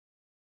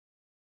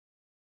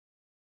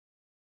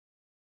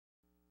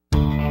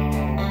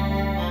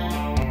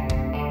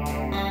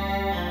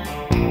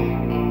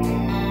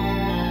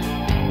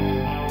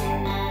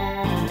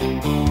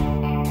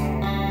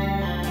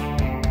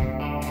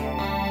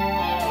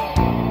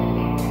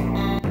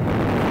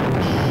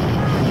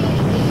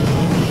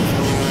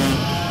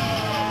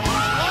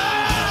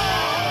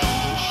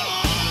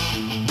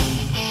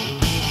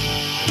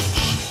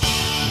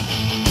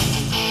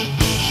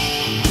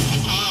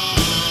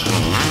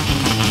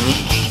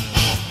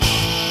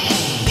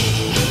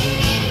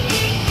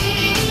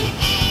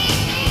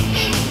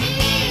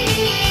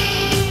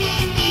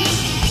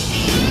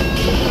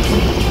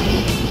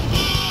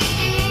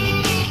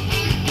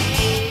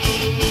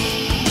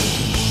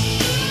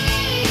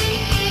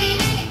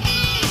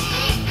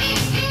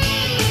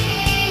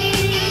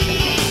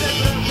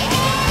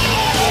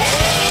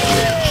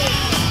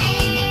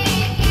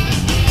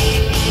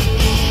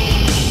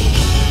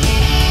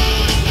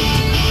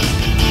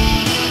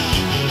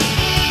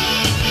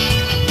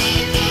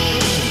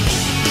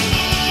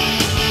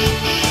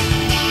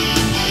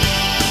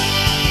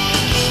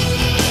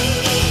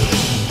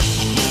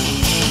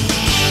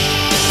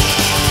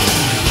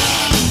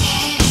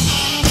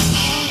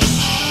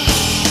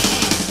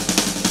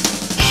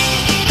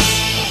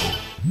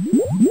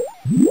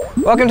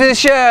Welcome to the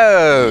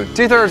show!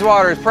 2/3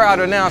 Water is proud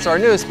to announce our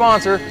newest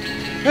sponsor,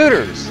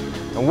 Hooters.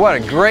 And what a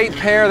great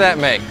pair that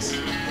makes.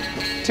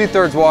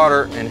 2/3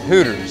 Water and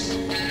Hooters.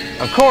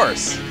 Of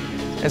course.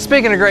 And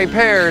speaking of great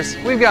pairs,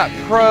 we've got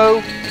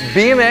pro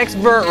BMX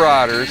vert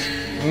riders,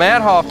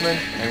 Matt Hoffman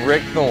and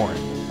Rick Thorme,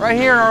 right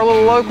here in our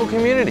little local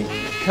community,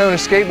 KONA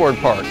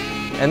Skateboard Park.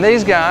 And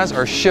these guys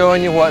are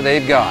showing you what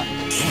they've got.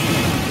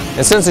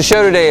 And since the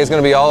show today is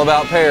going to be all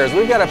about pairs,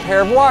 we've got a pair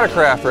of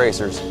watercraft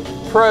racers,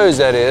 pros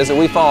that is, that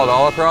we followed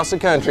all across the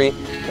country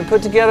and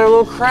put together a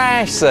little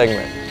crash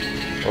segment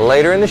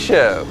later in the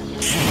show.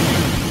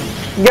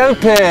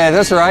 Goped,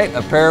 that's right,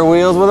 a pair of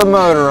wheels with a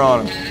motor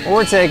on them.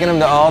 We're taking them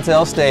to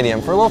Alltel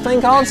Stadium for a little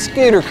thing called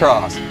scooter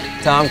cross.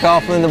 Tom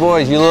Coughlin and the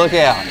boys, you look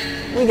out.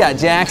 We got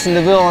Jaxon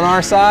DeVille on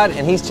our side,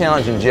 and he's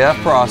challenging Jeff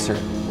Prosser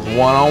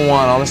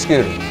one-on-one on a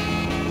scooter.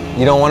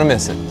 You don't want to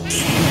miss it.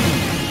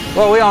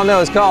 What we all know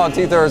is called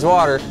 2/3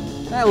 water.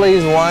 That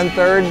leaves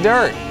 1/3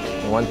 dirt.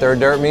 1/3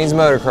 dirt means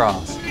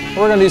motocross.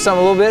 We're going to do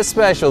something a little bit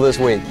special this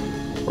week.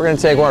 We're going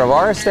to take one of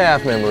our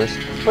staff members,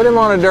 put him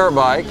on a dirt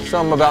bike,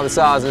 something about the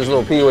size of this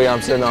little peewee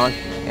I'm sitting on,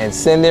 and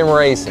send him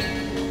racing.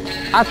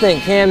 I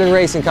think Camden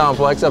Racing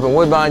Complex up in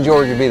Woodbine,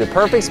 Georgia would be the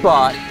perfect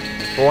spot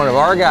for one of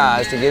our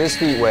guys to get his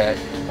feet wet,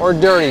 or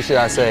dirty should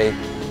I say,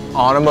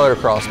 on a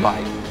motocross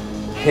bike.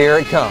 Here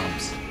it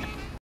comes.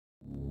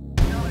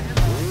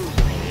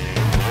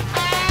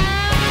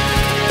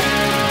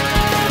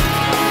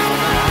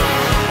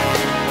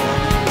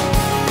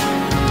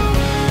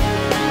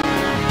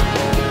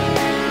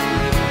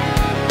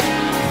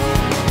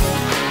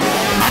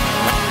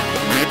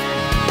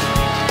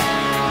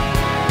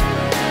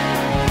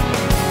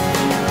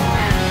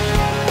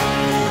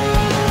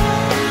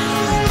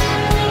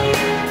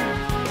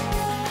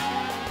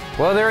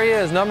 Well, there he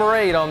is, number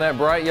 8 on that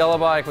bright yellow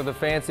bike with the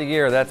fancy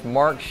gear. That's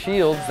Mark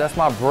Shields. That's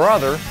my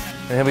brother,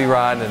 and he'll be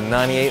riding a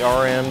 98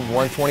 RM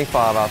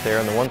 125 out there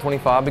in the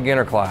 125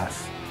 beginner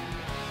class.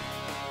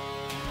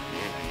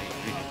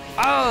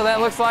 Oh,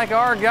 that looks like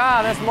our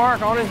guy. That's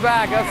Mark on his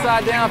back,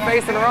 upside down,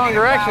 facing the wrong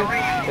direction.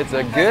 It's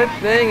a good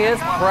thing it's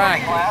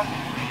practice.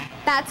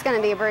 That's going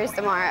to be a bruise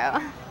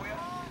tomorrow.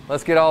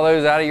 Let's get all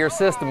those out of your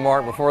system,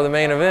 Mark, before the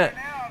main event.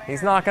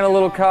 He's knocking a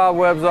little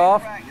cobwebs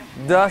off,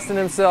 dusting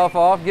himself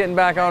off, getting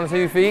back on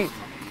 2 feet,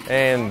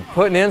 and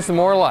putting in some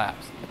more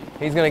laps.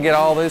 He's going to get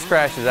all those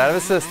crashes out of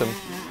his system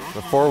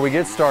before we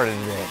get started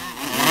today.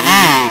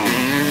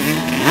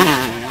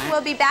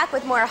 We'll be back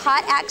with more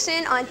hot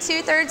action on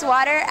 2/3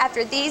 water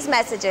after these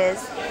messages.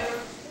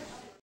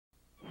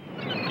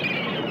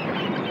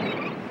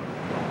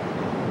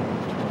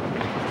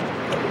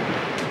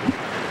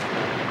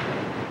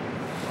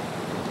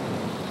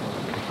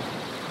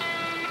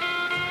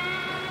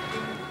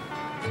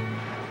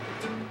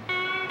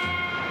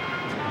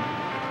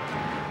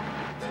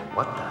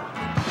 What the?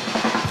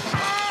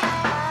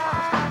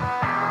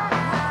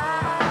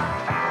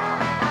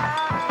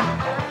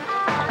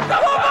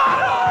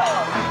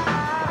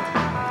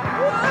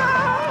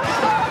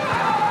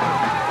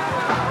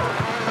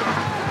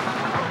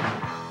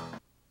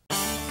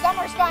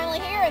 Summer's finally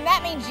here, and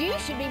that means you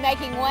should be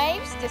making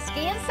waves to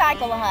Ski and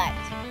Cycle Hut.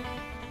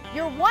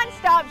 Your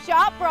one-stop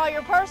shop for all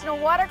your personal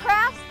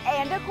watercrafts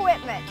and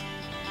equipment.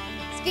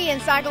 Ski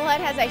and Cycle Hut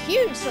has a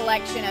huge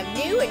selection of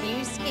new and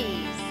used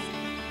skis.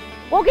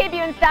 We'll keep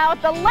you in style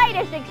with the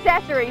latest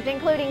accessories,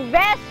 including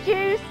vests,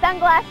 shoes,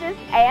 sunglasses,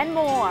 and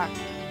more.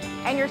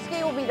 And your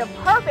ski will be the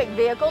perfect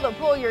vehicle to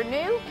pull your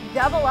new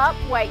double-up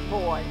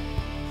wakeboard.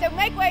 So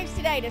make waves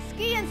today to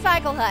Ski and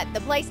Cycle Hut, the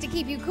place to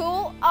keep you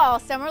cool all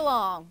summer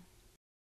long.